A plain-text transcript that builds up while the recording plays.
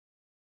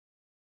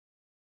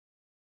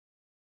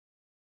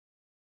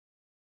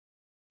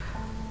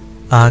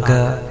ആഗ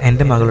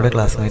എൻ്റെ മകളുടെ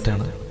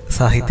ക്ലാസ്മേറ്റാണ്.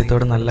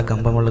 സാഹിത്യത്തോട് നല്ല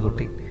കമ്പമുള്ള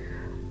കുട്ടി.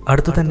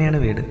 അടുത്തു തന്നെയാണ്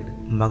വീട്.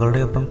 മകളുടെ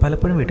ഒപ്പം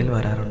പലപ്പോഴും വീട്ടിൽ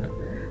വരാറുണ്ട്.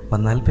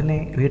 വന്നാൽ പിന്നെ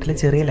വീട്ടിലെ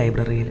ചെറിയ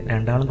ലൈബ്രറിയിൽ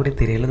രണ്ടാളും കൂടി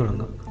തിരയൽ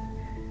തുടങ്ങും.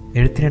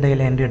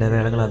 എഴുത്തിനിടയിലെ എൻ്റെ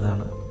ഇടവേളകൾ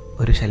അതാണ്.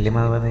 ഒരു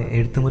ശല്യമാവാതെ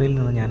എഴുത്തുമുറിയിൽ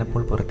നിന്ന്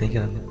ഞാനപ്പോൾ പുറത്തേക്ക്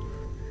ഇറങ്ങി.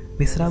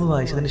 മിസ്രാബ്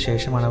വായിച്ചതിന്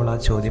ശേഷമാണ് അവൾ ആ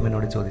ചോദ്യം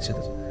എന്നോട്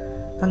ചോദിച്ചത്.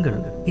 അങ്കിൾ,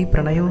 ഈ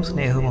പ്രണയവും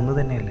സ്നേഹവും ഒന്നു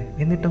തന്നെയല്ലേ?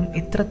 എന്നിട്ടും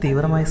ഇത്ര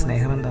തീവ്രമായ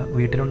സ്നേഹമെന്താ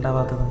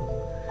വീട്ടിലുണ്ടാവാത്തത്?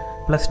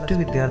 +2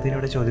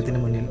 വിദ്യാർത്ഥിനിയുടെ ചോദ്യത്തിന്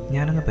മുന്നിൽ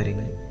ഞാനൊന്ന്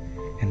പരിങ്ങി.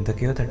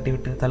 എന്തൊക്കെയോ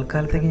തട്ടിവിട്ട്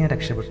തൽക്കാലത്തേക്ക് ഞാൻ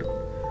രക്ഷപ്പെട്ടു.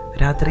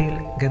 രാത്രിയിൽ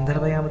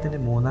ഗന്ധർവയാമത്തിൻ്റെ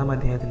 3-ാം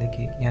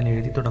അധ്യായത്തിലേക്ക് ഞാൻ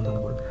എഴുതി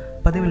തുടങ്ങുമ്പോൾ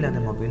പതിവില്ലാതെ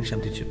മൊബൈൽ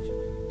ശബ്ദിച്ചു.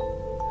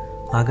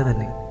 ആകെ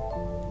തന്നെ.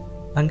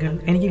 അങ്കിൾ,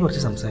 എനിക്ക്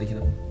കുറച്ച്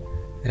സംസാരിക്കണം.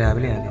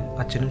 രാവിലെ ആകാം,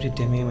 അച്ഛനും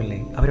ചിറ്റമ്മയുമല്ലേ,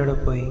 അവരോട്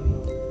പോയി.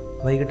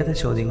 വൈകിട്ടത്തെ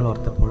ചോദ്യങ്ങൾ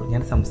ഓർത്തപ്പോൾ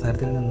ഞാൻ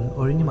സംസാരത്തിൽ നിന്ന്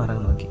ഒഴിഞ്ഞു മാറാൻ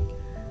നോക്കി.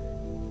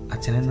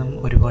 അച്ഛനെന്നും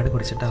ഒരുപാട്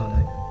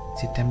കുടിച്ചിട്ടാവുന്നത്.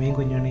 ചിറ്റമ്മയും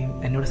കുഞ്ഞുണ്ണിയും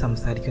എന്നോട്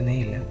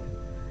സംസാരിക്കുന്നേയില്ല.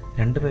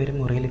 രണ്ടുപേരും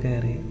മുറിയിൽ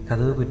കയറി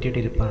കതവ്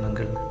കുറ്റിയിട്ടിരിപ്പാണ്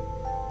അങ്കിൾ.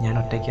 ഞാൻ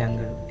ഒറ്റയ്ക്ക്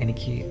അങ്കിൾ,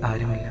 എനിക്ക്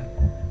ആരുമില്ല.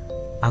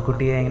 ആ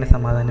കുട്ടിയെ എങ്ങനെ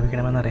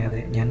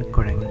സമാധാനിപ്പിക്കണമെന്നറിയാതെ ഞാൻ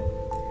കുഴങ്ങി.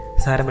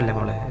 സാരമില്ല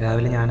മോളെ,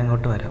 രാവിലെ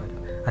ഞാനങ്ങോട്ട് വരാം.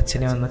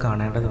 അച്ഛനെ ഒന്ന്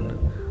കാണേണ്ടതുണ്ട്.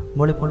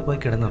 മോളിപ്പോൾ പോയി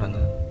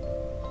കിടന്നുറങ്ങുക.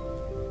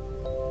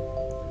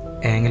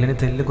 ഏങ്ങലിന്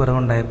തെല്ല്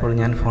കുറവുണ്ടായപ്പോൾ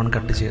ഞാൻ ഫോൺ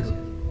കട്ട് ചെയ്തു.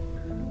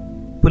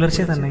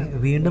 പുലർച്ചെ തന്നെ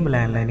വീണ്ടും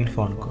ലാൻഡ് ലൈനിൽ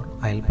ഫോൺ കോൾ.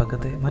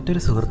 അയൽപ്പക്കത്തെ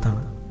മറ്റൊരു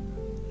സുഹൃത്താണ്.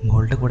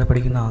 മോളുടെ കൂടെ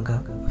പഠിക്കുന്ന ആക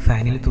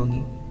ഫാനിൽ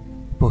തൂങ്ങി.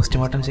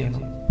 പോസ്റ്റ്മോർട്ടം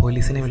ചെയ്യണം,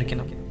 പോലീസിനെ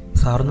വിളിക്കണം,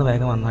 സാറൊന്ന്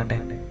വേഗം വന്നാട്ടെ.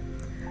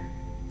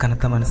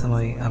 കനത്ത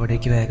മനസ്സുമായി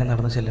അവിടേക്ക് വേഗം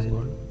നടന്നു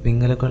ചെല്ലുമ്പോൾ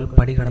വിങ്ങലുകൾ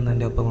പടി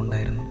കടന്നതിൻ്റെ ഒപ്പം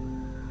ഉണ്ടായിരുന്നു.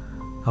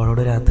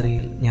 അവളോട്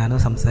രാത്രിയിൽ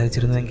ഞാനത്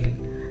സംസാരിച്ചിരുന്നുവെങ്കിൽ,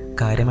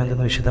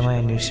 കാര്യമെന്തെന്ന് വിശദമായി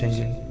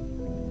അന്വേഷിച്ചെങ്കിൽ.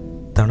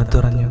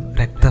 തണുത്തുറഞ്ഞു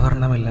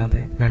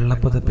രക്തവർണ്ണമില്ലാതെ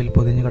വെള്ളപ്പുതപ്പിൽ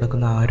പൊതിഞ്ഞു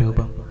കിടക്കുന്ന ആ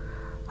രൂപം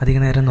അധിക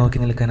നേരം നോക്കി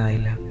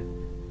നിൽക്കാനായില്ല.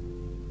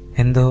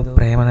 എന്തോ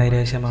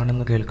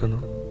പ്രേമനൈരാശ്യമാണെന്ന് കേൾക്കുന്നു.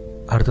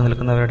 അടുത്തു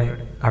നിൽക്കുന്നവരുടെ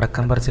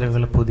അടക്കം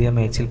പറച്ചിലുകൾ പുതിയ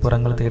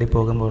മേച്ചിൽപ്പുറങ്ങൾ തേടി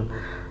പോകുമ്പോൾ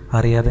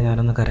അറിയാതെ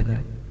ഞാനൊന്ന് കരഞ്ഞു.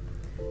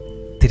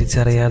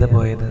 തിരിച്ചറിയാതെ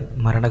പോയത്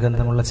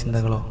മരണഗന്ധമുള്ള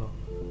ചിന്തകളോ,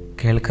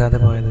 കേൾക്കാതെ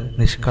പോയത്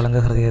നിഷ്കളങ്ക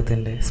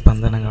ഹൃദയത്തിൻ്റെ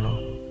സ്പന്ദനങ്ങളോ?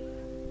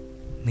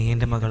 നീ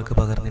എൻ്റെ മകൾക്ക്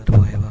പകർന്നിട്ട്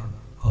പോയവ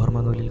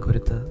ഓർമ്മനൂലിൽ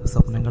കുരുത്ത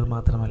സ്വപ്നങ്ങൾ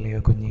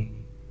മാത്രമല്ലയോ കുഞ്ഞി?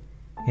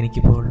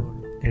 എനിക്കിപ്പോൾ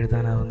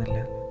എഴുതാനാവുന്നില്ല.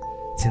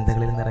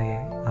 ചിന്തകളിൽ നിറയെ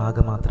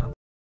ആകെ മാത്രം.